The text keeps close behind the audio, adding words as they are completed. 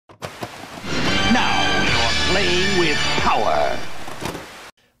playing with power.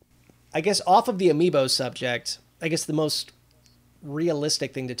 I guess off of the Amiibo subject, I guess the most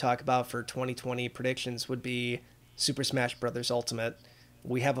realistic thing to talk about for 2020 predictions would be Super Smash Bros. Ultimate.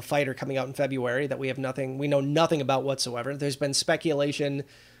 We have a fighter coming out in February that we know nothing about whatsoever. There's been speculation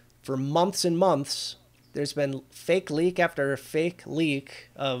for months and months. There's been fake leak after fake leak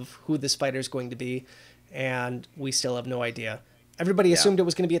of who this fighter is going to be, and we still have no idea. Everybody assumed it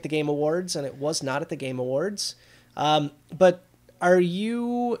was going to be at the Game Awards, and it was not at the Game Awards. But are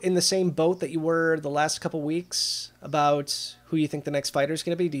you in the same boat that you were the last couple weeks about who you think the next fighter is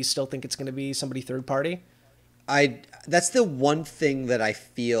going to be? Do you still think it's going to be somebody third party? That's the one thing that I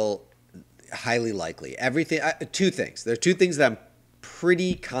feel highly likely. Two things. There are two things that I'm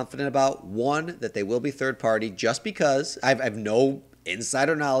pretty confident about. One, that they will be third party, just because I've no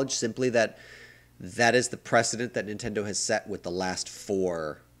insider knowledge, simply that is the precedent that Nintendo has set with the last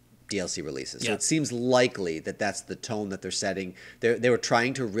 4 DLC releases. So it seems likely that that's the tone that they're setting. They were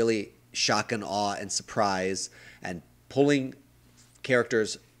trying to really shock and awe and surprise, and pulling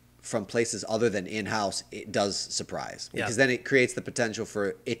characters from places other than in-house, it does surprise, because then it creates the potential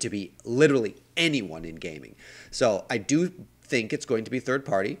for it to be literally anyone in gaming. So I do think it's going to be third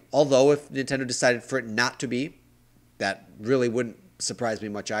party, although if Nintendo decided for it not to be, that really wouldn't surprise me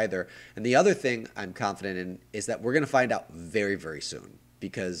much either. And the other thing I'm confident in is that we're going to find out very, very soon,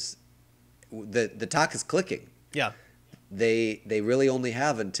 because the talk is clicking. Yeah. They really only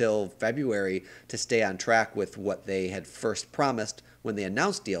have until February to stay on track with what they had first promised when they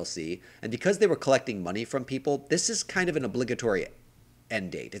announced DLC. And because they were collecting money from people, this is kind of an obligatory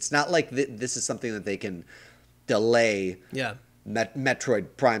end date. It's not like this is something that they can delay Metroid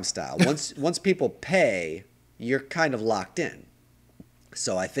Prime style. Once people pay, you're kind of locked in.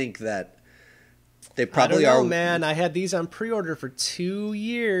 So I think that they probably I don't know, man. I had these on pre-order for 2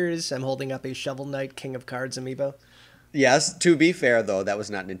 years. I'm holding up a Shovel Knight King of Cards amiibo. Yes, to be fair, though, that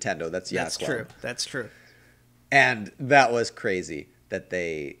was not Nintendo. That's true. That's true. And that was crazy that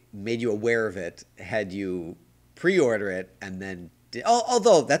they made you aware of it, had you pre-order it, and then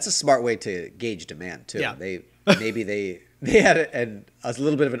although that's a smart way to gauge demand too. Yeah. They had a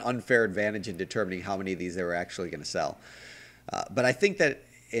little bit of an unfair advantage in determining how many of these they were actually going to sell. But I think that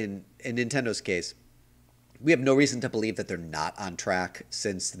in Nintendo's case, we have no reason to believe that they're not on track,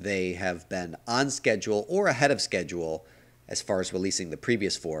 since they have been on schedule or ahead of schedule as far as releasing the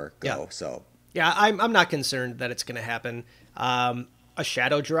previous 4 go. Yeah. So yeah, I'm not concerned that it's going to happen. A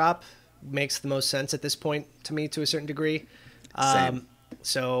shadow drop makes the most sense at this point to me, to a certain degree. Same.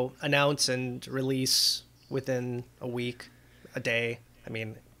 So announce and release within a week, a day. I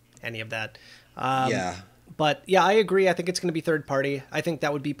mean, any of that. Yeah. But yeah, I agree. I think it's going to be third party. I think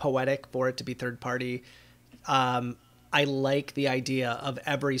that would be poetic for it to be third party. I like the idea of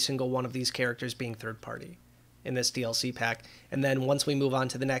every single one of these characters being third party in this DLC pack. And then once we move on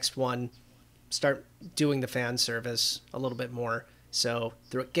to the next one, start doing the fan service a little bit more. So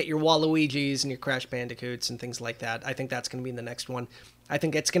get your Waluigis and your Crash Bandicoots and things like that. I think that's going to be in the next one. I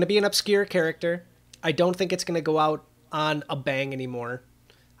think it's going to be an obscure character. I don't think it's going to go out on a bang anymore.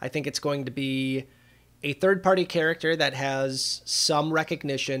 I think it's going to be a third-party character that has some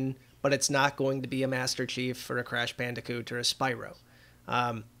recognition, but it's not going to be a Master Chief or a Crash Bandicoot or a Spyro.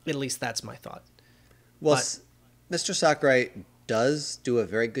 At least that's my thought. Well, Mr. Sakurai does do a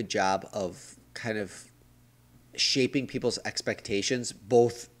very good job of kind of shaping people's expectations,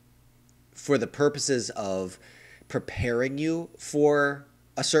 both for the purposes of preparing you for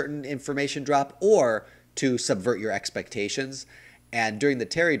a certain information drop or to subvert your expectations. And during the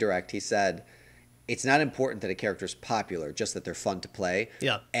Terry Direct, he said, it's not important that a character is popular, just that they're fun to play.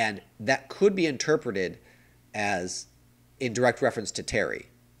 Yeah. And that could be interpreted as in direct reference to Terry,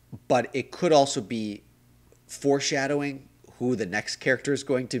 but it could also be foreshadowing who the next character is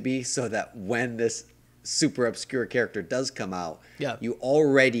going to be, so that when this super obscure character does come out, you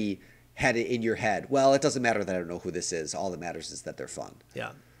already had it in your head. Well, it doesn't matter that I don't know who this is. All that matters is that they're fun.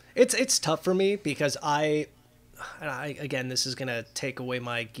 Yeah. It's tough for me because I again, this is going to take away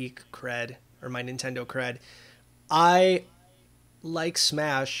my geek cred or my Nintendo cred. I like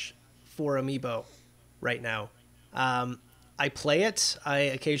Smash for Amiibo right now. I play it. I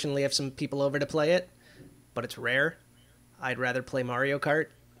occasionally have some people over to play it, but it's rare. I'd rather play Mario Kart.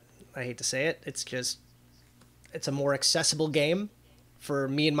 I hate to say it. It's a more accessible game for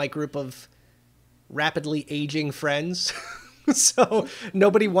me and my group of rapidly aging friends. So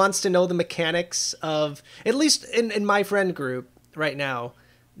nobody wants to know the mechanics of, at least in my friend group right now,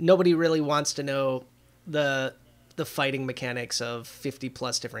 nobody really wants to know the fighting mechanics of 50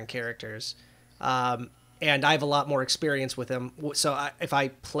 plus different characters. and I have a lot more experience with them. So if I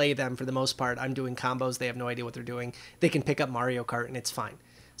play them, for the most part, I'm doing combos. They have no idea what they're doing. They can pick up Mario Kart, and it's fine.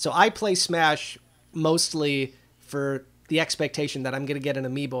 So I play Smash mostly for the expectation that I'm going to get an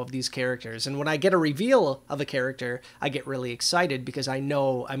amiibo of these characters. And when I get a reveal of a character, I get really excited because I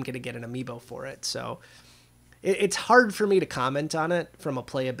know I'm going to get an amiibo for it. So it's hard for me to comment on it from a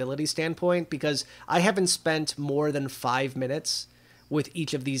playability standpoint because I haven't spent more than 5 minutes with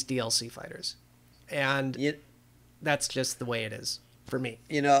each of these DLC fighters. And that's just the way it is for me.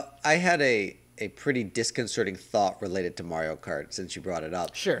 You know, I had a pretty disconcerting thought related to Mario Kart since you brought it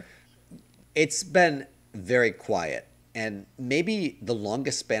up. Sure. It's been very quiet, and maybe the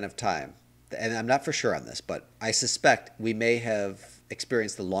longest span of time, and I'm not for sure on this, but I suspect we may have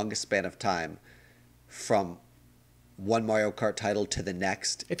experienced the longest span of time from one Mario Kart title to the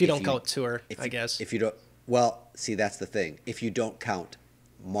next. If you don't count Tour, I guess. If you don't, well, see, that's the thing. If you don't count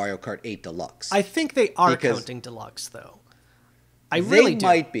Mario Kart 8 Deluxe. I think they are counting Deluxe, though. I really do. They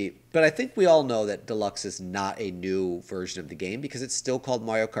might be, but I think we all know that Deluxe is not a new version of the game because it's still called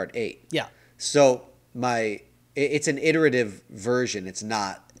Mario Kart 8. Yeah. So it's an iterative version. It's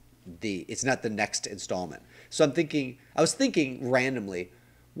not the next installment. So I was thinking randomly,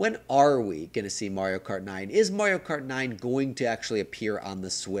 when are we going to see Mario Kart 9? Is Mario Kart 9 going to actually appear on the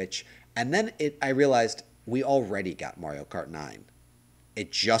Switch? And then I realized we already got Mario Kart 9.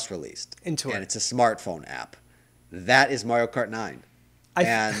 It just released. And it's a smartphone app. That is Mario Kart 9.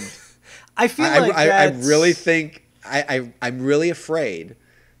 I feel like I really think I'm really afraid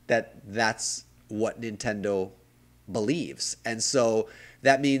that that's what Nintendo believes. And so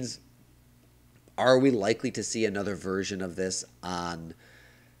that means, are we likely to see another version of this on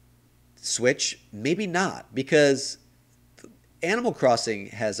Switch? Maybe not, because Animal Crossing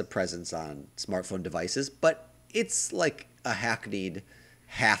has a presence on smartphone devices, but it's like a hackneyed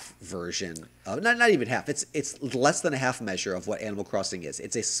half version of, not even half. It's less than a half measure of what Animal Crossing is.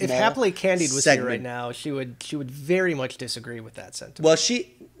 It's a small. If Happily Candied was here right now, she would very much disagree with that sentiment. Well,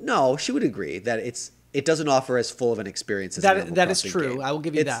 she would agree that it doesn't offer as full of an experience as Animal Crossing. That is true. Game. I will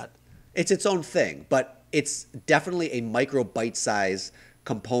give you that. It's its own thing, but it's definitely a micro bite size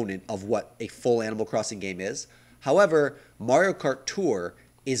component of what a full Animal Crossing game is. However, Mario Kart Tour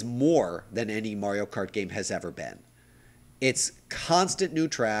is more than any Mario Kart game has ever been. It's constant new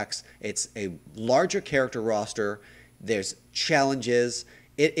tracks. It's a larger character roster. There's challenges.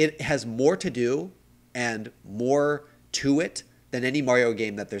 It has more to do and more to it than any Mario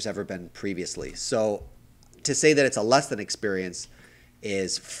game that there's ever been previously. So to say that it's a less than experience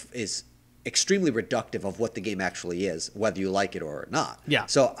is extremely reductive of what the game actually is, whether you like it or not. Yeah.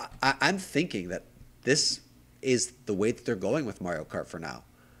 So I'm thinking that this is the way that they're going with Mario Kart for now.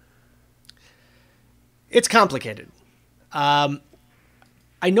 It's complicated.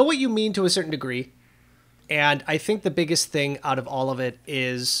 I know what you mean to a certain degree, and I think the biggest thing out of all of it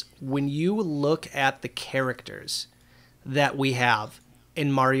is when you look at the characters that we have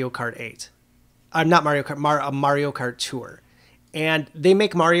in Mario Kart 8. Not Mario Kart, Mario Kart Tour. And they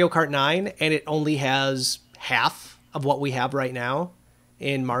make Mario Kart 9, and it only has half of what we have right now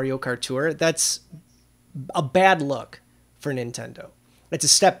in Mario Kart Tour. That's a bad look for Nintendo. It's a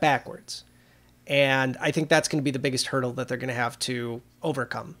step backwards. And I think that's going to be the biggest hurdle that they're going to have to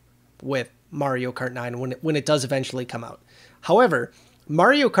overcome with Mario Kart 9 when it does eventually come out. However,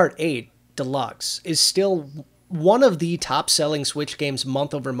 Mario Kart 8 Deluxe is still one of the top-selling Switch games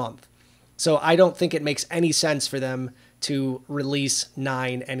month over month. So I don't think it makes any sense for them to release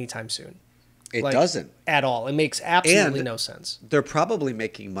 9 anytime soon. It doesn't. At all. It makes absolutely no sense. They're probably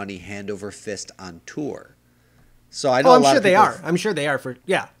making money hand over fist on tour. So I know I'm sure they are. I'm sure they are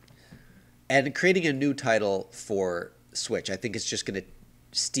yeah. And creating a new title for Switch, I think it's just going to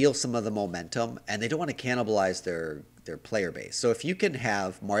steal some of the momentum, and they don't want to cannibalize their player base. So if you can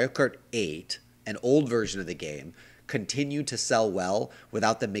have Mario Kart 8, an old version of the game, continue to sell well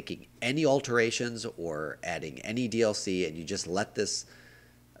without them making any alterations or adding any DLC, and you just let this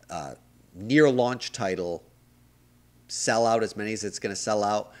near launch title sell out as many as it's going to sell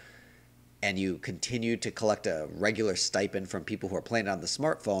out, and you continue to collect a regular stipend from people who are playing it on the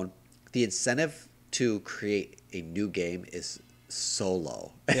smartphone, the incentive to create a new game is so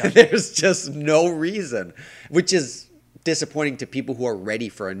low. Yeah. There's just no reason, which is disappointing to people who are ready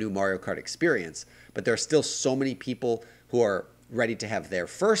for a new Mario Kart experience. But there are still so many people who are ready to have their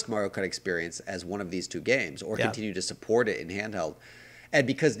first Mario Kart experience as one of these two games or continue to support it in handheld. And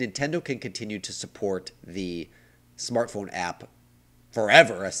because Nintendo can continue to support the smartphone app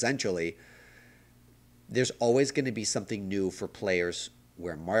forever, essentially, there's always going to be something new for players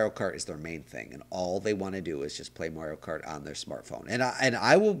where Mario Kart is their main thing, and all they want to do is just play Mario Kart on their smartphone. And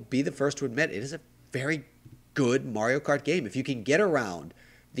I will be the first to admit it is a very good Mario Kart game. If you can get around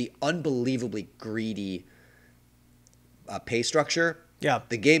the unbelievably greedy pay structure, Yeah.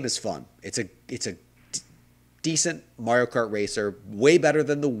 the game is fun. It's a decent Mario Kart racer, way better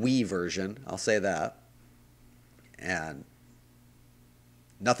than the Wii version. I'll say that. And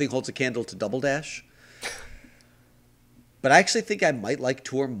nothing holds a candle to Double Dash. But I actually think I might like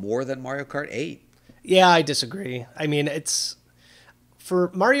Tour more than Mario Kart 8. Yeah, I disagree. I mean, it's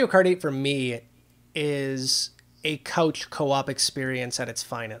for Mario Kart 8 for me is a couch co-op experience at its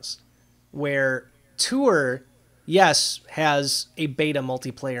finest, where Tour, yes, has a beta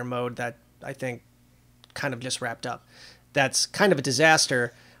multiplayer mode that I think kind of just wrapped up. That's kind of a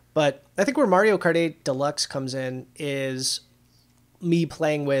disaster, but I think where Mario Kart 8 Deluxe comes in is me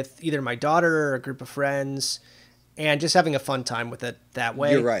playing with either my daughter or a group of friends and just having a fun time with it that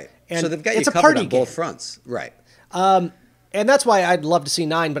way. You're right. And so they've got you it's a covered party on both game. fronts. Right. And that's why I'd love to see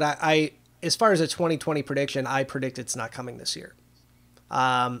 9, but I as far as a 2020 prediction, I predict it's not coming this year.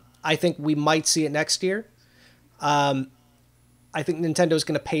 I think we might see it next year. I think Nintendo's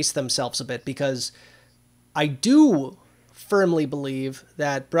going to pace themselves a bit because I do firmly believe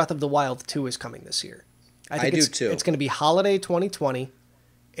that Breath of the Wild 2 is coming this year. I do too. It's going to be holiday 2020.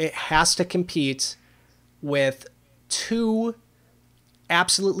 It has to compete with 2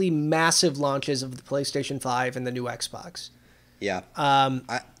 absolutely massive launches of the PlayStation 5 and the new Xbox. Yeah.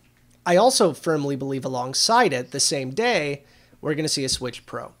 I also firmly believe alongside it, the same day, we're going to see a Switch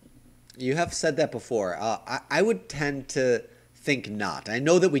Pro. You have said that before. I would tend to think not. I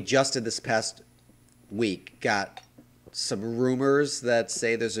know that we just in this past week got some rumors that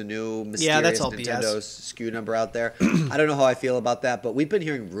say there's a new mysterious that's all Nintendo BS. SKU number out there. I don't know how I feel about that, but we've been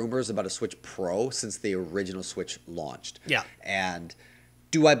hearing rumors about a Switch Pro since the original Switch launched. Yeah. And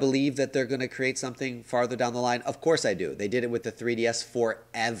do I believe that they're going to create something farther down the line? Of course I do. They did it with the 3DS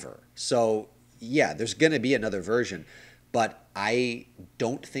forever. So, yeah, there's going to be another version. But I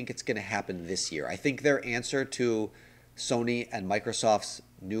don't think it's going to happen this year. I think their answer to Sony and Microsoft's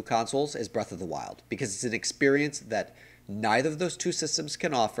new consoles is Breath of the Wild, because it's an experience that neither of those two systems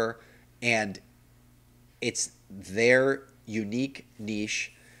can offer, and it's their unique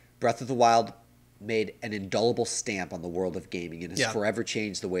niche. Breath of the Wild made an indelible stamp on the world of gaming and has forever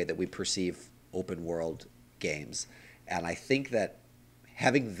changed the way that we perceive open world games. And I think that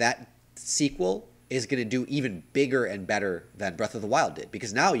having that sequel is going to do even bigger and better than Breath of the Wild did,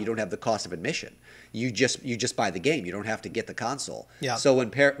 because now you don't have the cost of admission. You just buy the game. You don't have to get the console. Yeah. So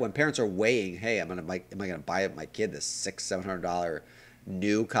when parents are weighing, hey, am I going to buy my kid this $600-700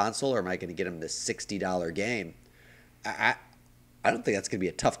 new console, or am I going to get him this $60 game? I don't think that's going to be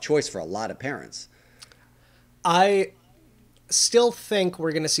a tough choice for a lot of parents. I still think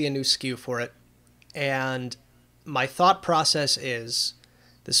we're going to see a new SKU for it. And my thought process is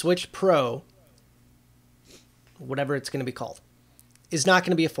the Switch Pro, whatever it's going to be called, is not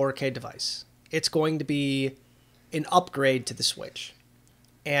going to be a 4K device. It's going to be an upgrade to the Switch.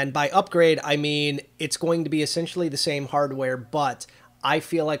 And by upgrade, I mean it's going to be essentially the same hardware, but I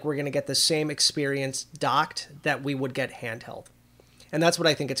feel like we're going to get the same experience docked that we would get handheld. And that's what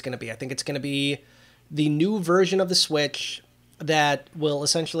I think it's going to be. I think it's going to be the new version of the Switch that will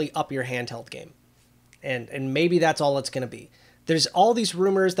essentially up your handheld game. And maybe that's all it's going to be. There's all these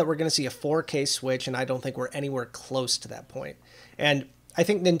rumors that we're going to see a 4K Switch, and I don't think we're anywhere close to that point. And I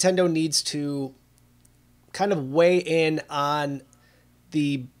think Nintendo needs to kind of weigh in on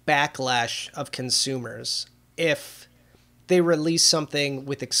the backlash of consumers if they release something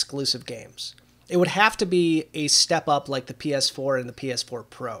with exclusive games. It would have to be a step up like the PS4 and the PS4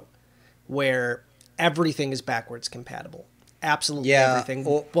 Pro, where everything is backwards compatible. Absolutely everything,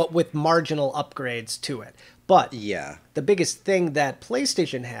 but with marginal upgrades to it. But the biggest thing that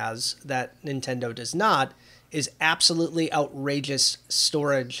PlayStation has that Nintendo does not is absolutely outrageous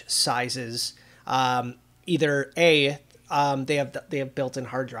storage sizes. Either they have built-in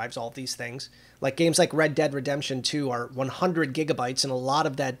hard drives, all of these things. Like games like Red Dead Redemption 2 are 100 gigabytes, and a lot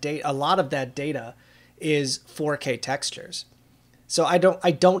of that data is 4K textures. So I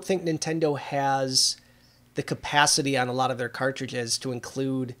don't think Nintendo has the capacity on a lot of their cartridges to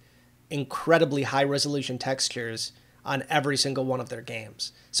include incredibly high resolution textures on every single one of their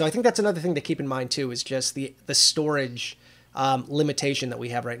games. So I think that's another thing to keep in mind too, is just the storage limitation that we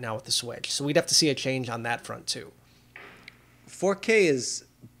have right now with the Switch. So we'd have to see a change on that front too. 4K is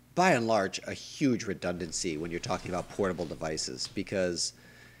by and large a huge redundancy when you're talking about portable devices, because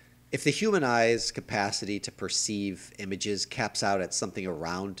if the human eye's capacity to perceive images caps out at something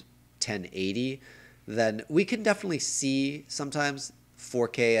around 1080, then we can definitely see sometimes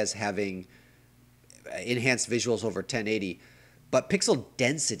 4K as having enhanced visuals over 1080. But pixel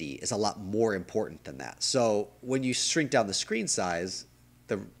density is a lot more important than that. So when you shrink down the screen size,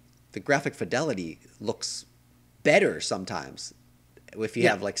 the graphic fidelity looks better sometimes if you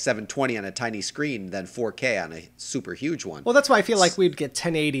have like 720 on a tiny screen than 4K on a super huge one. Well, that's why I feel like we'd get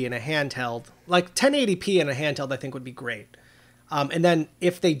 1080 in a handheld. Like 1080p in a handheld, I think would be great. And then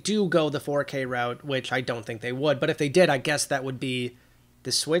if they do go the 4K route, which I don't think they would, but if they did, I guess that would be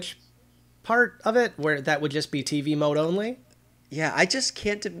the Switch part of it, where that would just be TV mode only. Yeah, I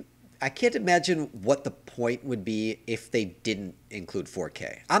can't imagine what the point would be if they didn't include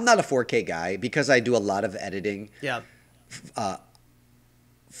 4K. I'm not a 4K guy because I do a lot of editing. Yeah.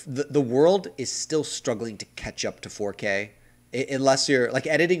 The world is still struggling to catch up to 4K. Unless you're like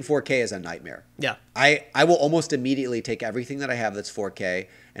editing 4K is a nightmare. Yeah. I will almost immediately take everything that I have that's 4K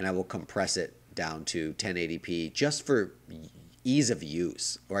and I will compress it down to 1080p just for ease of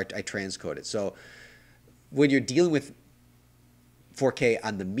use, or I transcode it. So when you're dealing with 4K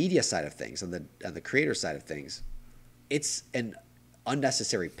on the media side of things, on the creator side of things, it's an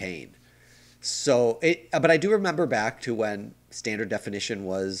unnecessary pain. But I do remember back to when standard definition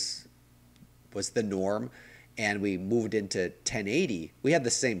was the norm, and we moved into 1080. We had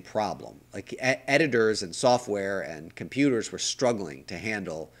the same problem. Like editors and software and computers were struggling to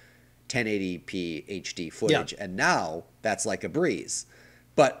handle 1080p HD footage, and now that's like a breeze.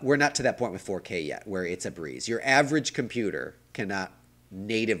 But we're not to that point with 4K yet, where it's a breeze. Your average computer cannot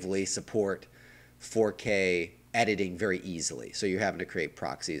natively support 4K editing very easily. So you're having to create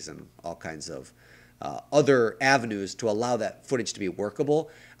proxies and all kinds of other avenues to allow that footage to be workable.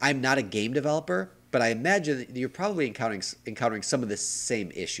 I'm not a game developer, but I imagine that you're probably encountering some of the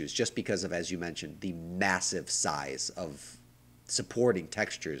same issues just because of, as you mentioned, the massive size of supporting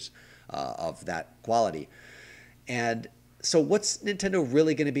textures of that quality. And so what's Nintendo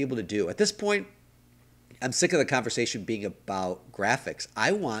really going to be able to do? At this point, I'm sick of the conversation being about graphics.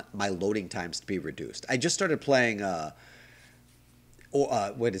 I want my loading times to be reduced. I just started playing,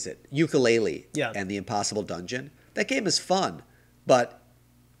 what is it? Ukulele and the Impossible Dungeon. That game is fun, but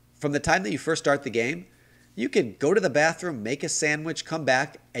from the time that you first start the game, you can go to the bathroom, make a sandwich, come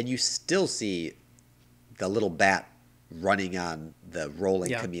back, and you still see the little bat running on the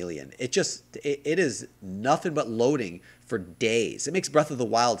rolling chameleon. It is nothing but loading for days. It makes Breath of the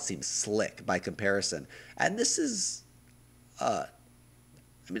Wild seem slick by comparison. And this is,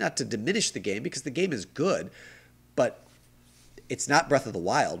 not to diminish the game, because the game is good, but it's not Breath of the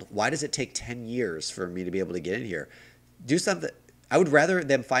Wild. Why does it take 10 years for me to be able to get in here? Do something. I would rather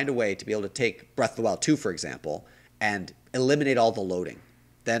them find a way to be able to take Breath of the Wild 2, for example, and eliminate all the loading.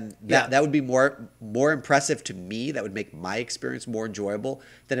 Then that would be more impressive to me. That would make my experience more enjoyable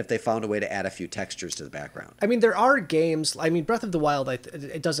than if they found a way to add a few textures to the background. I mean, there are games. I mean, Breath of the Wild,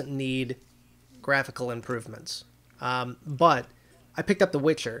 it doesn't need graphical improvements. But I picked up The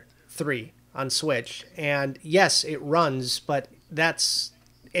Witcher 3 on Switch, and yes, it runs, but that's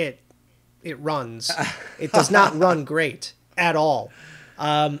it. It runs. It does not run great at all.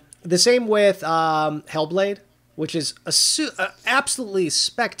 The same with Hellblade, which is a absolutely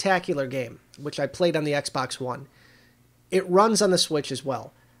spectacular game, which I played on the Xbox One. It runs on the Switch as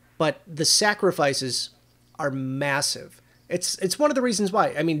well, but the sacrifices are massive. It's one of the reasons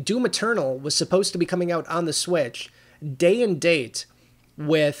why. I mean, Doom Eternal was supposed to be coming out on the Switch day and date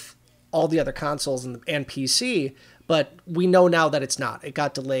with all the other consoles and PC, but we know now that it's not. It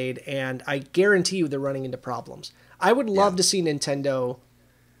got delayed, and I guarantee you they're running into problems. I would love to see Nintendo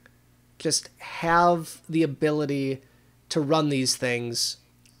just have the ability to run these things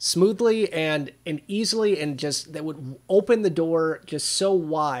smoothly and easily, and just that would open the door just so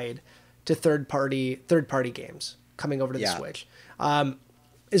wide to third party games coming over to the Switch.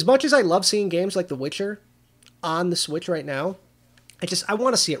 As much as I love seeing games like The Witcher on the Switch right now, I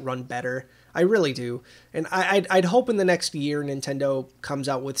want to see it run better. I really do. And I'd hope in the next year Nintendo comes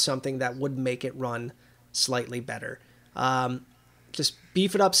out with something that would make it run slightly better. Just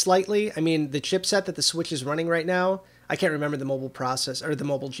beef it up slightly. I mean, the chipset that the Switch is running right now, I can't remember the mobile process or the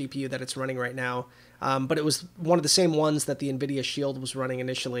mobile GPU that it's running right now, but it was one of the same ones that the NVIDIA Shield was running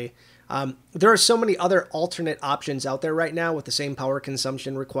initially. There are so many other alternate options out there right now with the same power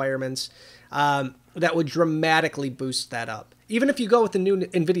consumption requirements that would dramatically boost that up. Even if you go with the new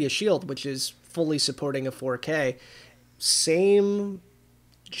NVIDIA Shield, which is fully supporting a 4K, same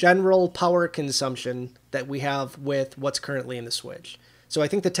general power consumption that we have with what's currently in the Switch. So I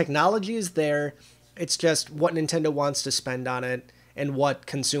think the technology is there. It's just what Nintendo wants to spend on it and what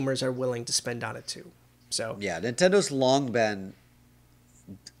consumers are willing to spend on it too. So yeah, Nintendo's long been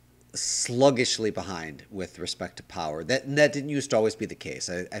sluggishly behind with respect to power. That didn't used to always be the case.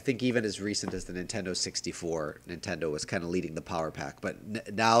 I think even as recent as the Nintendo 64, Nintendo was kind of leading the power pack,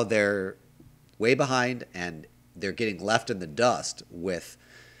 but now they're way behind and they're getting left in the dust with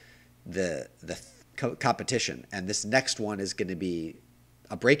the competition. And this next one is going to be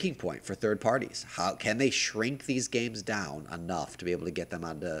a breaking point for third parties. How can they shrink these games down enough to be able to get them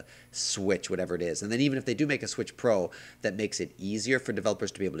onto Switch, whatever it is? And then even if they do make a Switch Pro that makes it easier for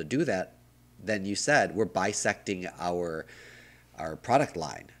developers to be able to do that, then you said we're bisecting our product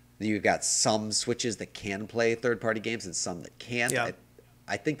line. You've got some Switches that can play third-party games and some that can't. Yeah.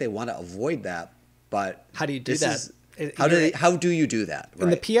 I think they want to avoid that, but how do you do that? How do you do that? In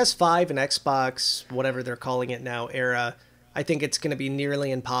the PS5 and Xbox, whatever they're calling it now, era, I think it's going to be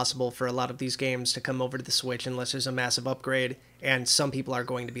nearly impossible for a lot of these games to come over to the Switch unless there's a massive upgrade, and some people are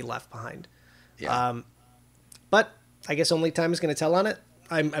going to be left behind. Yeah. But I guess only time is going to tell on it.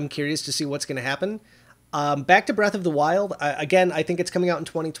 I'm curious to see what's going to happen. Back to Breath of the Wild. Again, I think it's coming out in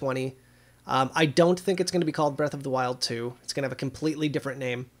 2020. I don't think it's going to be called Breath of the Wild 2. It's going to have a completely different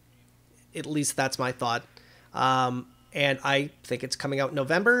name. At least that's my thought. And I think it's coming out in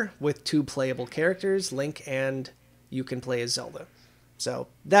November with 2 playable characters, Link and you can play as Zelda. So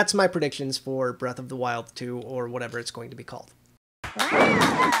that's my predictions for Breath of the Wild 2 or whatever it's going to be called.